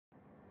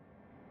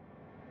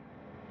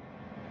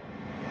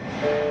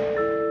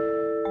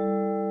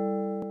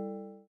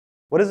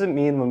what does it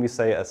mean when we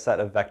say a set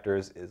of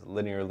vectors is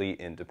linearly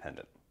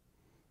independent?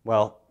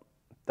 Well,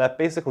 that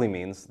basically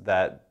means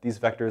that these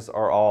vectors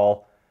are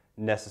all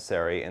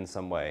necessary in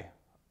some way,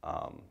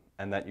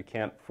 and that you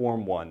can't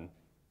form one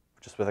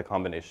just with a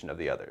combination of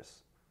the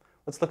others.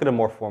 Let's look at a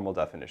more formal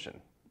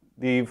definition.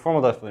 The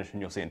formal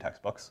definition you'll see in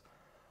textbooks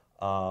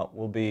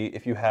will be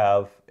if you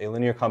have a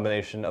linear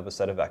combination of a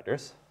set of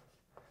vectors,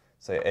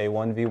 say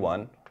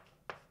a1v1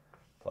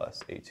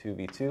 plus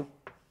a2v2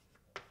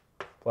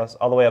 plus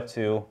all the way up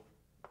to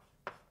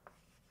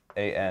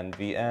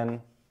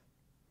anvn,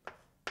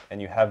 and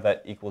you have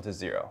that equal to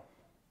 0.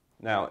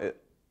 Now,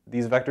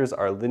 these vectors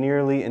are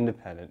linearly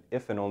independent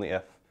if and only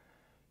if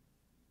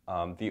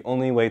the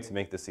only way to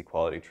make this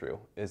equality true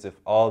is if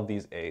all of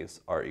these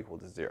a's are equal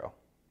to 0.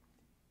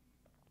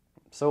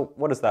 So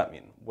what does that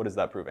mean? What is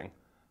that proving?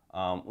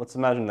 Let's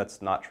imagine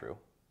that's not true.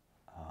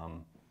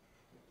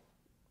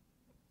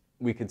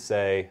 We could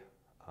say,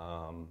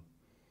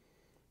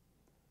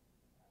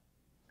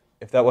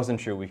 if that wasn't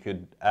true, we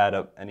could add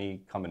up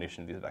any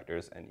combination of these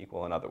vectors and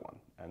equal another one,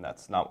 and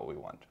that's not what we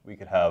want. We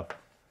could have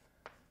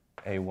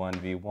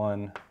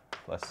a1v1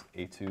 plus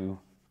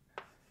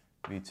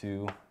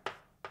a2v2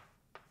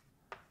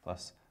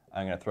 plus,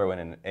 I'm going to throw in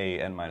an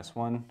an minus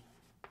 1.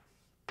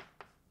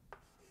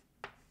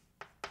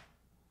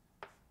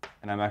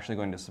 And I'm actually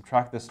going to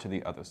subtract this to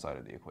the other side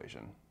of the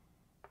equation.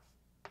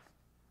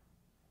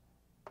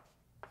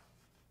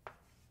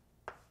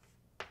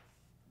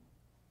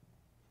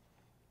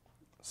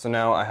 So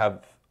now I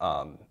have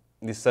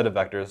these set of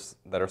vectors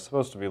that are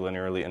supposed to be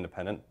linearly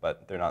independent,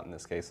 but they're not in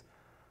this case,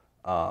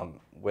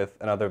 with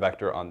another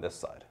vector on this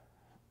side.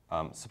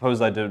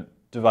 Suppose I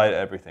divide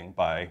everything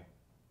by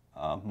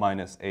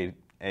minus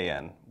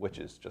an, which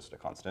is just a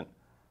constant.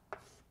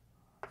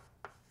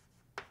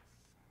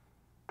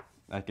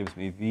 That gives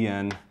me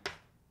Vn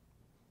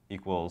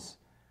equals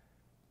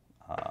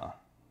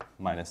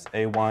minus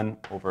a1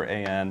 over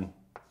an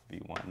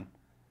v1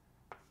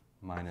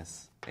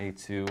 minus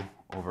a2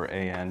 over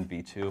an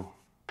v2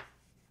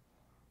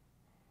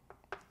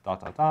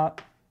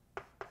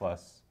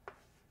 plus,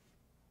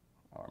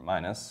 or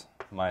minus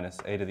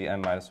a to the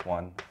n minus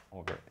 1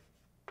 over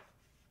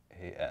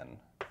an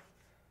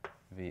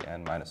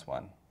vn minus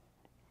 1.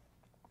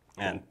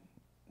 And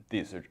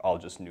these are all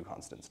just new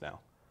constants now.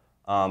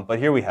 But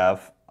here we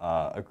have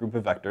a group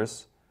of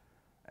vectors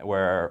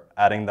where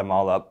adding them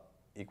all up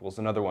equals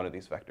another one of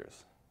these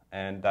vectors.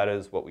 And that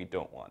is what we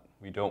don't want.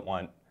 We don't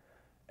want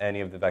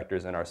any of the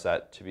vectors in our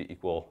set to be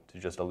equal to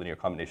just a linear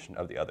combination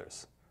of the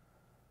others.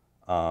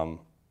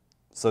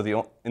 So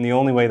the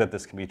only way that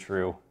this can be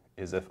true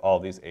is if all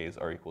these a's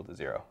are equal to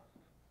 0.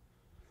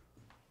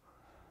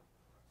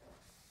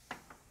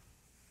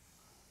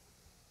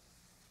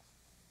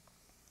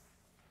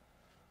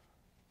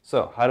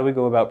 So how do we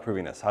go about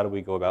proving this? How do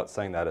we go about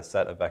saying that a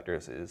set of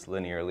vectors is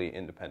linearly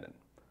independent?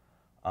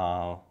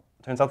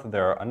 Turns out that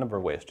there are a number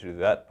of ways to do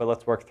that, but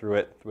let's work through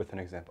it with an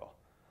example.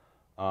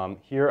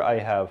 Here I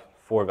have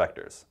 4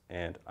 vectors,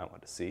 and I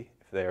want to see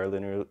if they are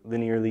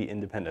linearly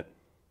independent.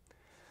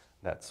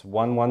 That's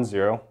 1, 1,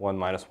 0, 1,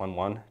 minus 1,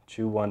 1,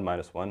 2, 1,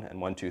 minus 1,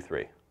 and 1, 2,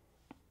 3.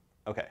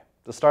 Okay,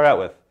 to start out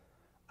with,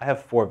 I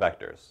have 4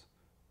 vectors,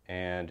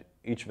 and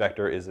each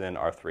vector is in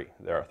R3.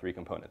 There are 3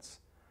 components.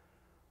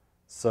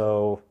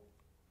 So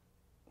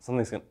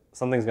something's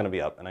going to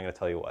be up, and I'm going to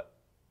tell you what.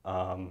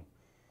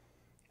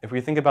 If we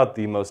think about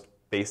the most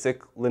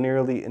basic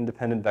linearly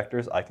independent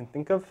vectors I can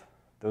think of,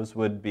 those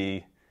would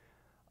be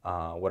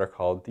what are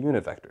called the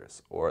unit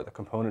vectors, or the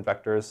component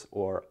vectors,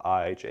 or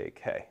I, j,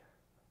 k.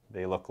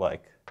 They look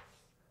like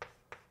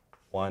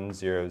 1,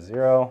 0,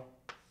 0,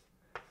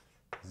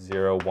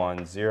 0,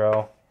 1,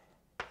 0,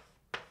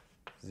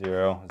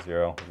 0,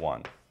 0,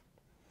 1.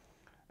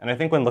 And I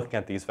think when looking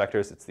at these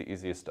vectors, it's the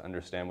easiest to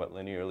understand what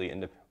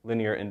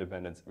linear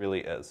independence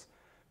really is.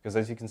 Because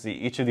as you can see,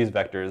 each of these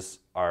vectors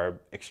are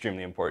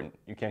extremely important.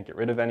 You can't get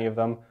rid of any of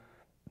them.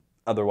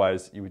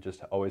 Otherwise, you would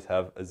just always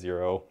have a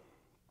 0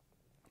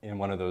 in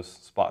one of those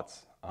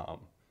spots.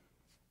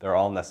 They're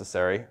all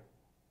necessary.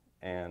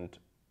 And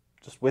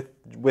just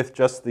with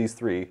just these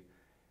 3,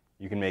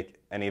 you can make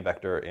any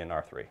vector in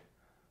R3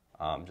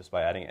 just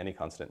by adding any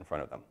constant in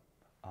front of them.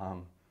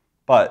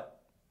 But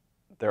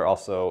they're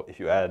also, if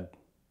you add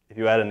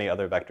any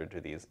other vector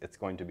to these, it's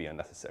going to be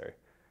unnecessary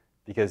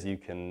because you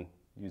can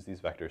use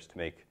these vectors to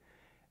make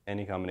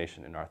any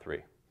combination in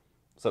R3.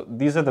 So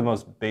these are the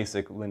most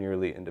basic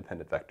linearly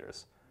independent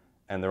vectors,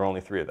 and there are only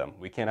 3 of them.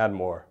 We can't add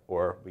more,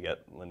 or we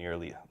get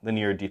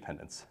linear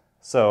dependence.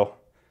 So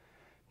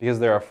because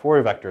there are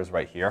 4 vectors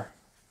right here,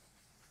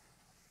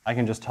 I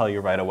can just tell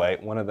you right away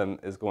one of them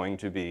is going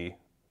to be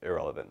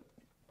irrelevant.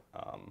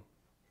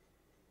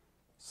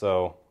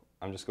 So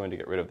I'm just going to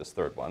get rid of this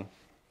 3rd one.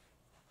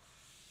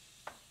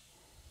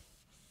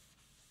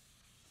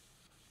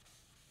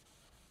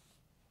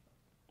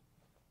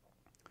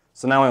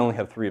 So now I only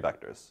have 3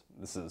 vectors.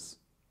 This is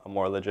a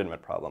more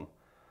legitimate problem.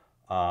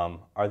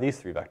 Are these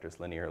 3 vectors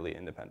linearly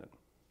independent?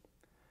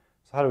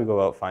 So how do we go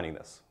about finding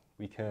this?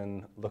 We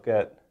can look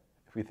at,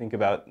 if we think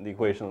about the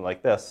equation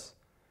like this,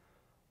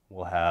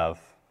 we'll have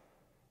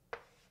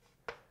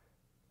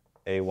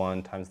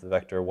A1 times the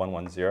vector 1,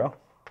 1, 0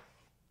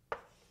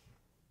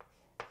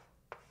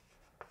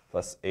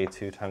 plus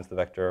A2 times the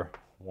vector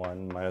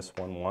 1, minus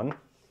 1, 1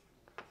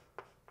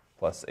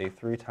 plus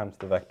A3 times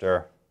the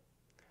vector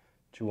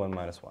 2, 1,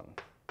 minus 1,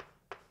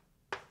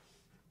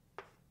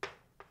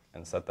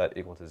 and set that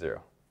equal to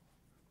 0.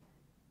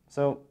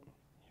 So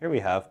here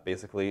we have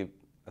basically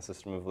a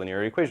system of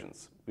linear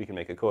equations. We can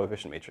make a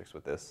coefficient matrix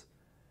with this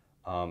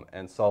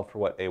and solve for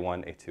what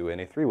A1, A2,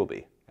 and A3 will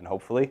be. And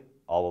hopefully,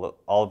 all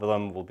of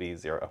them will be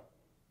 0.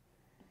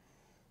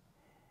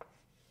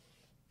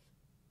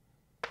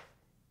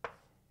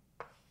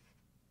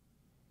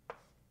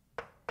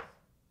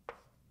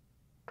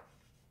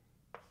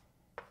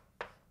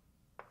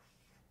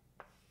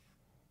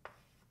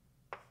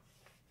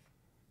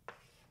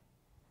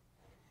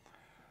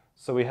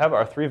 So we have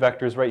our 3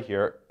 vectors right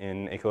here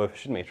in a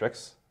coefficient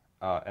matrix,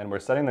 and we're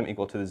setting them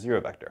equal to the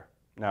 0 vector.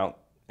 Now,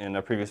 in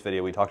a previous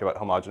video, we talked about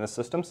homogeneous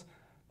systems.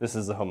 This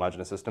is a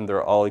homogeneous system.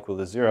 They're all equal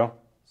to 0.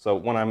 So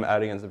when I'm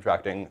adding and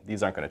subtracting,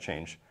 these aren't going to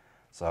change.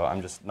 So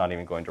I'm just not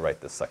even going to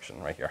write this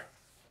section right here.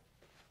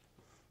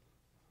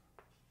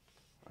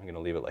 I'm going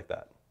to leave it like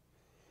that.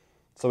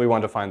 So we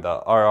want to find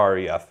the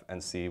RREF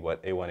and see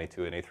what A1,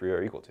 A2, and A3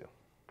 are equal to.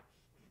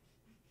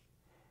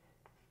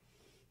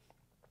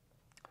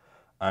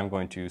 I'm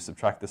going to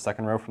subtract the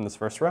second row from this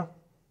first row.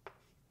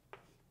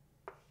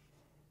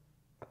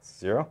 That's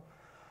 0.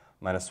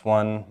 Minus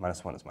 1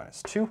 is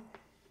minus 2.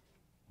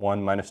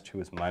 1 minus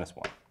 2 is minus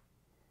 1.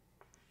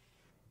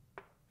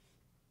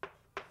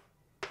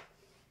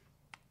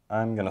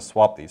 I'm going to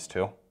swap these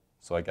two,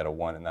 so I get a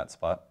 1 in that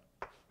spot.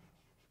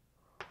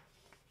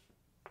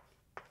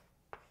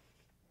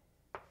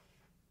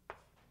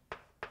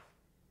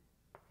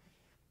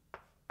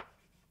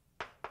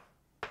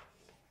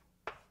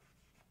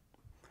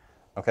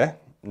 Okay,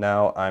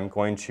 now I'm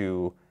going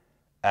to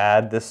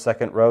add this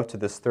second row to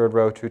this third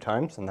row 2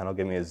 times, and that'll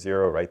give me a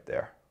 0 right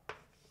there.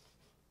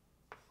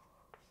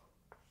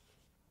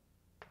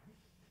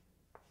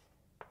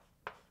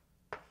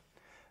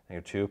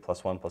 -2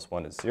 plus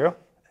 1 is 0,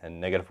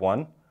 and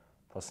 -1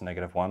 plus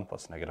 -1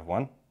 plus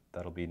 -1,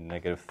 that'll be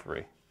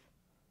 -3.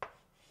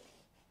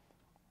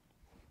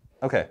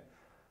 Okay,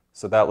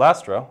 so that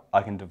last row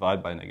I can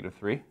divide by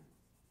 -3,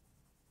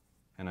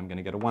 and I'm going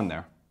to get a 1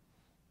 there.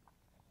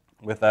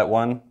 With that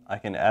 1, I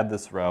can add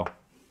this row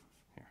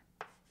here.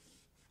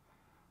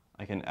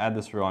 I can add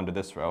this row onto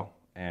this row,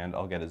 and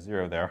I'll get a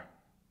 0 there.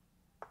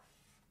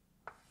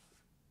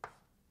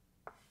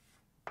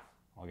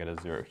 I'll get a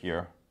 0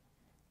 here.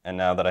 And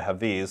now that I have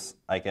these,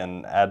 I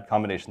can add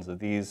combinations of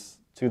these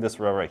to this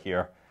row right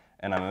here,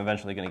 and I'm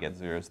eventually going to get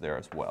 0s there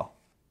as well.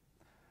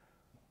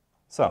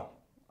 So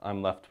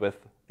I'm left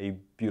with a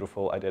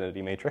beautiful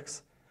identity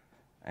matrix.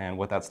 And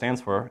what that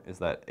stands for is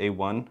that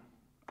A1,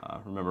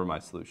 remember my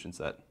solution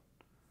set,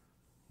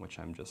 which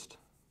I'm just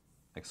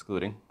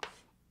excluding,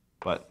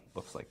 but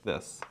looks like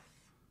this.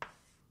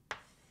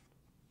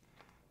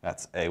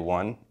 That's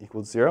A1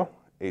 equals 0,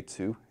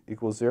 A2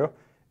 equals 0,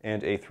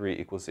 and A3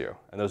 equals 0.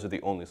 And those are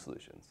the only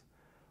solutions.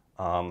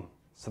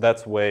 So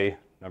that's way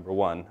number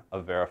 1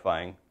 of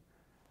verifying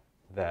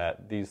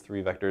that these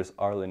 3 vectors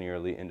are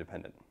linearly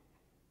independent.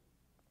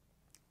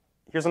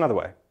 Here's another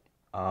way.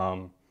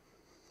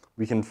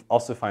 We can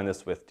also find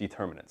this with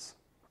determinants.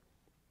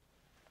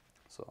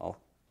 So I'll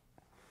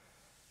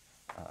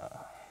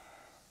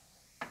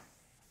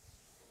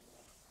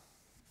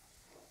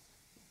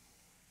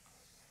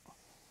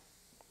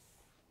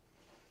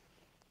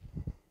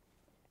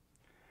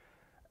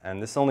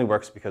and this only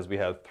works because we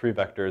have 3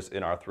 vectors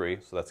in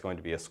R3, so that's going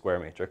to be a square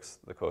matrix,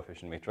 the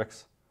coefficient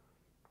matrix.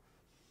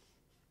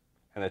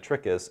 And the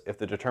trick is, if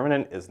the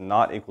determinant is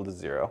not equal to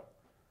 0,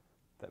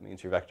 that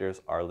means your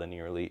vectors are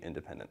linearly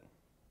independent.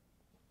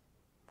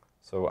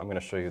 So I'm going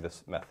to show you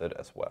this method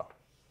as well.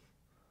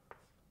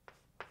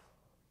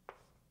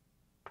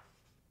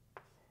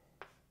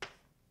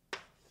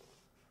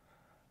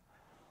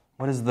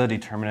 What is the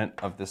determinant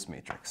of this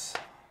matrix?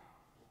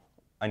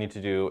 I need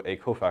to do a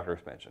cofactor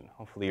expansion.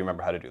 Hopefully you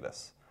remember how to do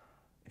this.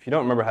 If you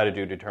don't remember how to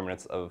do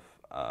determinants of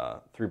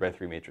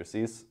 3x3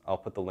 matrices, I'll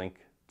put the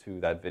link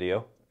to that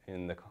video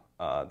in the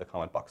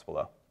comment box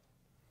below.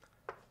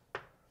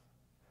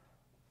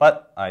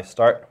 But I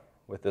start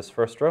with this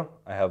first row.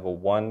 I have a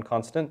 1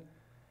 constant.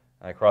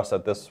 I cross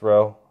out this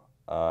row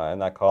in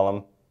that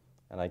column,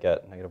 and I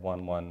get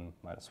 -1, 1,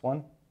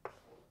 -1.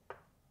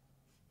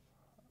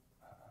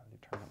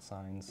 Determinant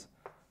signs,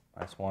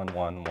 -1,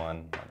 1,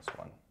 1,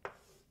 -1.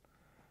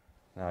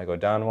 Now I go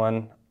down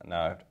 1, and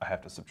now I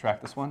have to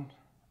subtract this one.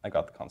 I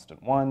got the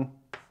constant 1.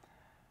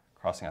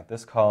 Crossing out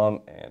this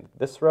column and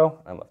this row,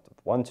 I'm left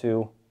with 1,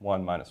 2,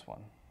 1,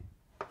 -1.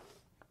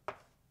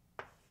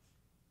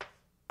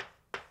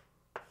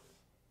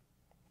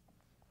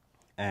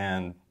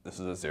 And this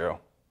is a 0.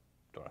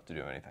 Don't have to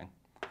do anything.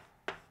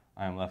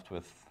 I'm left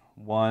with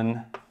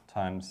 1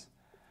 times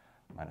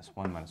 -1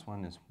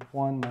 is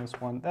 1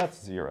 -1. That's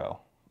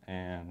 0.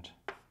 And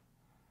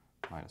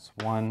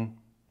 -1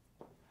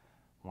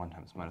 1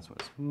 times minus 1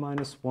 is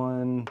minus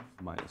 1,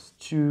 minus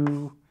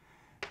 2.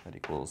 That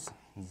equals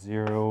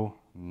 0,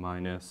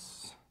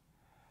 minus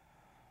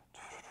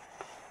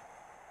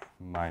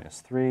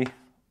 3,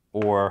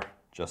 or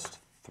just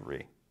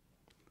 3.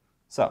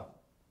 So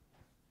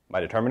my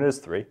determinant is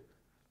 3.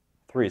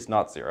 3 is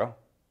not 0.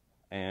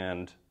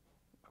 And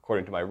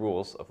according to my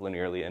rules of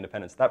linearly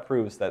independence, that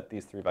proves that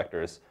these 3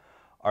 vectors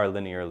are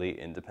linearly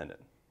independent.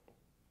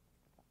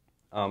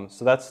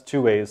 So that's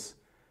 2 ways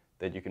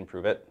that you can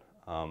prove it.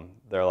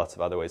 There are lots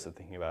of other ways of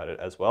thinking about it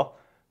as well,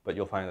 but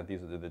you'll find that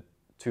these are the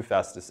 2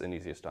 fastest and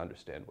easiest to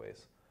understand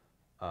ways.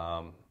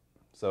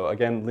 So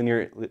again,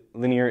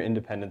 linear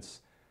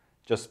independence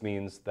just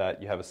means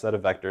that you have a set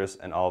of vectors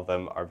and all of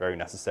them are very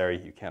necessary.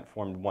 You can't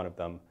form one of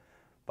them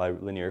by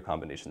linear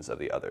combinations of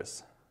the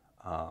others.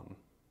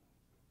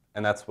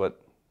 And that's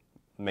what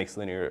makes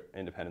linear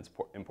independence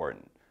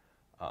important.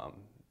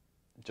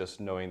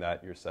 Just knowing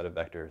that your set of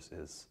vectors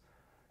is,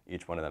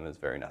 each one of them is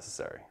very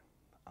necessary.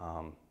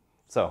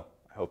 So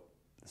I hope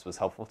this was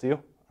helpful to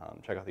you.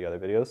 Check out the other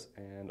videos,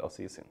 and I'll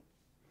see you soon.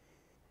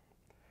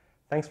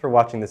 Thanks for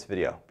watching this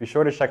video. Be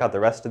sure to check out the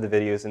rest of the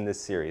videos in this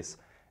series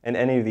and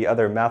any of the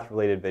other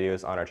math-related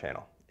videos on our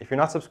channel. If you're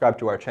not subscribed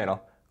to our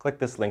channel, click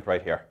this link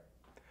right here.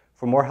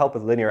 For more help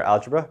with linear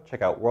algebra,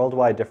 check out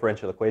Worldwide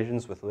Differential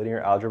Equations with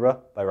Linear Algebra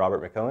by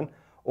Robert McCohen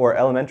or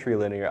Elementary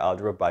Linear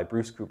Algebra by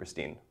Bruce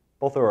Cooperstein.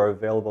 Both are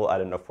available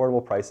at an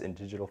affordable price in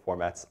digital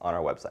formats on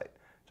our website.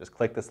 Just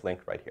click this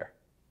link right here.